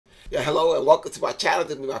Yeah, hello and welcome to my channel.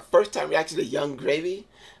 This will be my first time reacting to Young Gravy.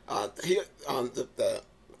 Here, the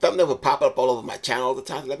thumbnail will pop up all over my channel all the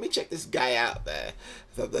time. Let me check this guy out, man.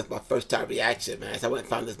 So that's my first time reaction, man. So I went and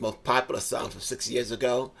found this most popular song from 6 years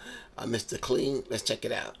ago, Mr. Clean. Let's check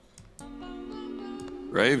it out.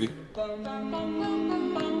 Gravy.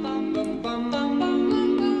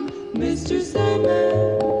 Mr.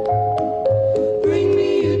 Sandman, bring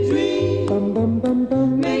me a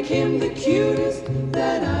dream. Make him the cutest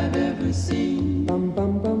that I've ever seen.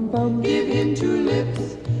 Give him 2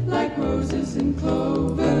 lips like roses and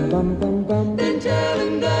clover. Then tell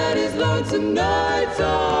him that his lonesome nights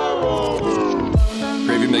are over.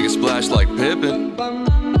 Gravy make a splash like Pippin.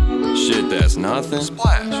 Shit, that's nothing.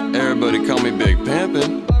 Splash. Everybody call me Big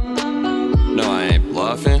Pimpin'. No, I ain't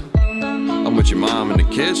bluffing. I'm with your mom in the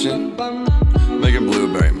kitchen, making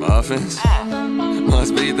blueberry muffins.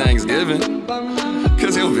 Must be Thanksgiving,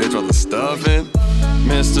 cause your bitch want the stuffing.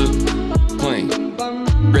 Mr. Clean,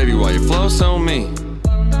 gravy while you flow so mean.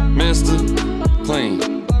 Mr. Clean,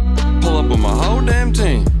 pull up with my whole damn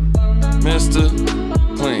team. Mr.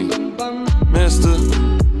 Clean, Mr.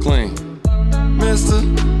 Clean,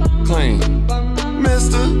 Mr. Clean,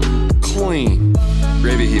 Mr. Clean.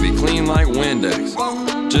 Gravy, he be clean like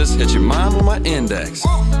Windex. Just hit your mom with my index.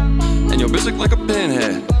 And your bitch look like a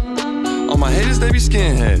pinhead. All my haters, they be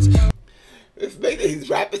skinheads. It's maybe he's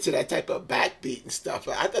rapping to that type of backbeat and stuff.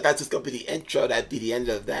 I thought that's just gonna be the intro. That'd be the end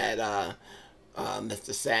of that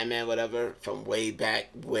Mr. Sandman, whatever, from way back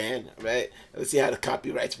when, right? Let's see how the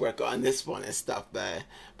copyrights work on this one and stuff, man.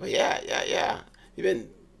 But yeah. You've been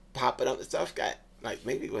popping up and stuff. Got like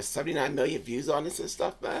maybe it was 79 million views on this and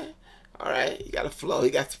stuff, man. All right, you got a flow.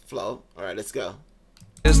 He got the flow. All right, let's go.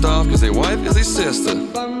 Pissed off cause they wife is their sister.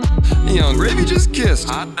 Young Gravy just kissed.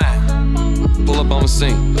 Hot damn. Pull up on the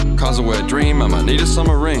scene. Cause a wet dream, I might need a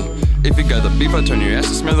summer rain. If you got the beef, I turn your ass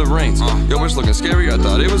to smithereens. Yo, bitch looking scary, I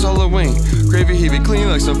thought it was Halloween. Gravy, he be clean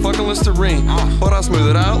like some fucking Listerine. But I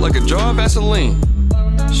smooth it out like a jar of Vaseline.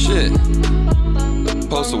 Shit.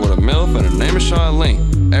 Posted with a MILF and her name is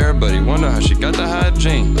Charlene. Everybody wonder how she got the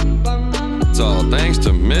hygiene. It's all thanks to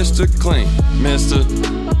Mr. Clean. Mr.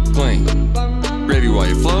 Clean. Gravy while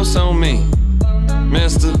you flow so mean.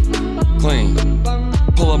 Mr. Clean.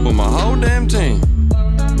 Pull up with my whole damn team.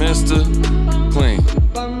 Mr. Clean.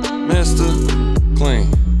 Mr.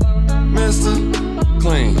 Clean. Mr.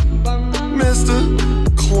 Clean.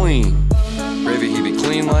 Mr. Clean. Gravy, he be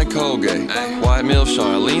clean like Colgate. White milk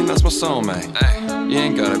Charlene, that's my soulmate. You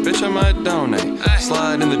ain't got a bitch, I might donate.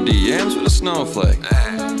 Slide in the DMs with a snowflake.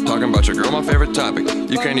 Talking about your girl, my favorite topic.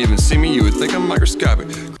 You can't even see me, you would think I'm microscopic.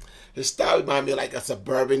 His style reminds me of like a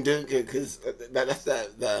suburban dude, because that's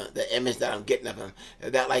the image that I'm getting of him.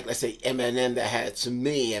 That, like, let's say Eminem, that had, to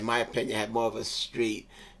me, in my opinion, had more of a street,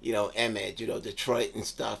 image, Detroit and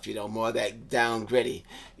stuff, more of that down gritty.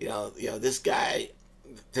 This guy,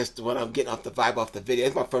 just what I'm getting off the vibe off the video,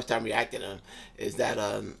 it's my first time reacting to him, is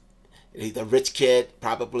that he's a rich kid,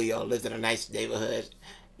 probably lives in a nice neighborhood.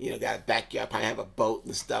 Got a backyard, probably have a boat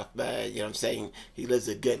and stuff, man. You know what I'm saying? He lives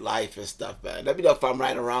a good life and stuff, man. Let me know if I'm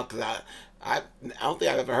right or wrong, because I don't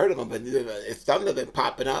think I've ever heard of him, but it's something that's been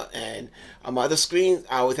popping up. And on my other screens,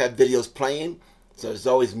 I always have videos playing, so it's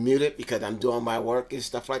always muted because I'm doing my work and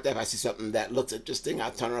stuff like that. If I see something that looks interesting,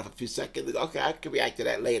 I'll turn it off a few seconds. Okay, I can react to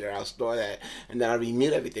that later. I'll store that, and then I'll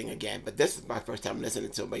remute everything again. But this is my first time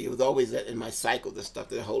listening to him. But it was always in my cycle, the stuff,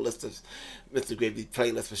 the whole list of Mr. Gravy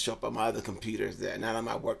playlists will show up on my other computers there, not on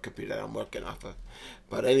my work computer that I'm working off of.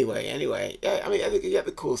 But anyway, yeah, I mean, I think he had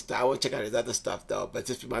the cool style. I want to check out his other stuff, though. But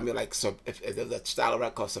just remind me, like, if there's a style of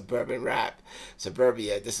rap called suburban rap,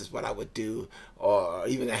 suburbia, this is what I would do. Or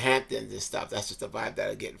even the Hamptons and stuff. That's just the vibe that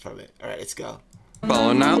I'm getting from it. All right, let's go.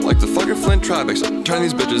 Ballin' out like the fucking Flint Tropics. Turn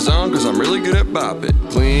these bitches on cause I'm really good at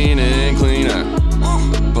bopping. Clean in, clean out.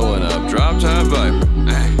 Pulling up drop top Viper.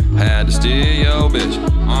 Had to steal your bitch.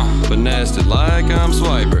 Finessed it like I'm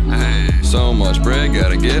Swiper. So much bread,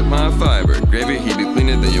 gotta get my fiber. Gravy, he be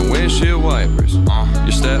cleaner than your windshield wipers. Your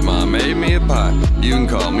stepmom made me a pie. You can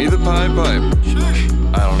call me the Pied Piper.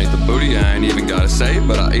 I don't eat the booty, I ain't even gotta say it,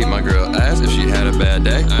 but I eat my girl ass if she had a bad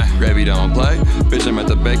day. Gravy don't play. Bitch, I'm at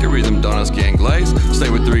the bakery, them donuts getting glazed. Stay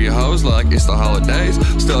with 3 hoes like it's the holidays.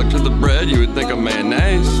 Stuck to the bread, you would think I'm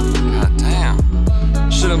mayonnaise. God damn.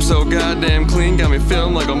 Shit, I'm so goddamn clean, got me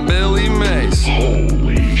feeling like I'm Billy Mays.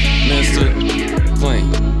 Holy shit. Mr. Clean.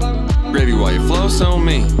 Gravy while you flow so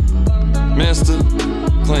mean. Mr.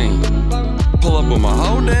 Clean. Pull up with my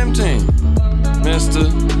whole damn team.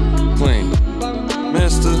 Mr. Clean.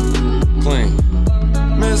 Mr. Clean.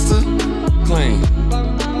 Mr. Clean.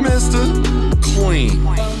 Mr. Clean.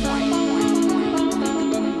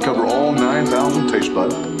 Cover all 9,000 taste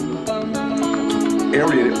buds.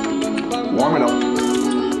 aerate it, warm it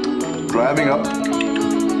up, driving up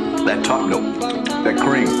that top note, that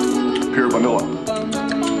cream, pure vanilla,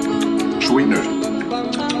 sweeteners.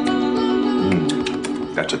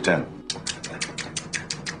 That's a 10.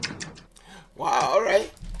 Wow, all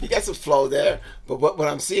right. He got some flow there. But what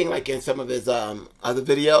I'm seeing, like in some of his other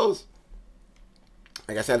videos,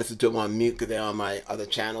 like I said, I listen to them on mute because they're on my other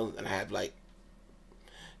channel, and I have like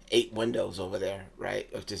 8 windows over there,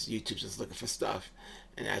 right? Of just YouTube just looking for stuff.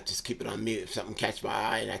 And I just keep it on mute. If something catches my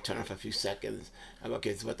eye and I turn on for a few seconds, I go, okay,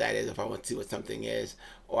 this is what that is, if I want to see what something is.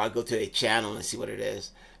 Or I go to their channel and see what it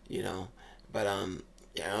is, you know. But,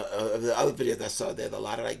 you know, of the other videos I saw, there's a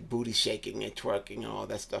lot of like booty shaking and twerking and all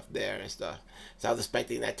that stuff there and stuff. So I was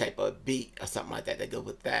expecting that type of beat or something like that to go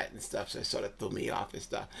with that and stuff. So it sort of threw me off and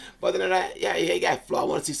stuff. But other than that, yeah, he got flow. I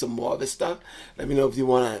want to see some more of his stuff. Let me know if you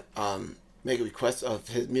want to make a request of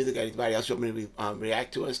his music or anybody else you want me to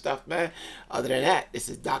react to and stuff, man. Other than that, this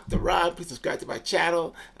is Dr. Ron. Please subscribe to my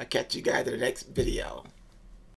channel. I'll catch you guys in the next video.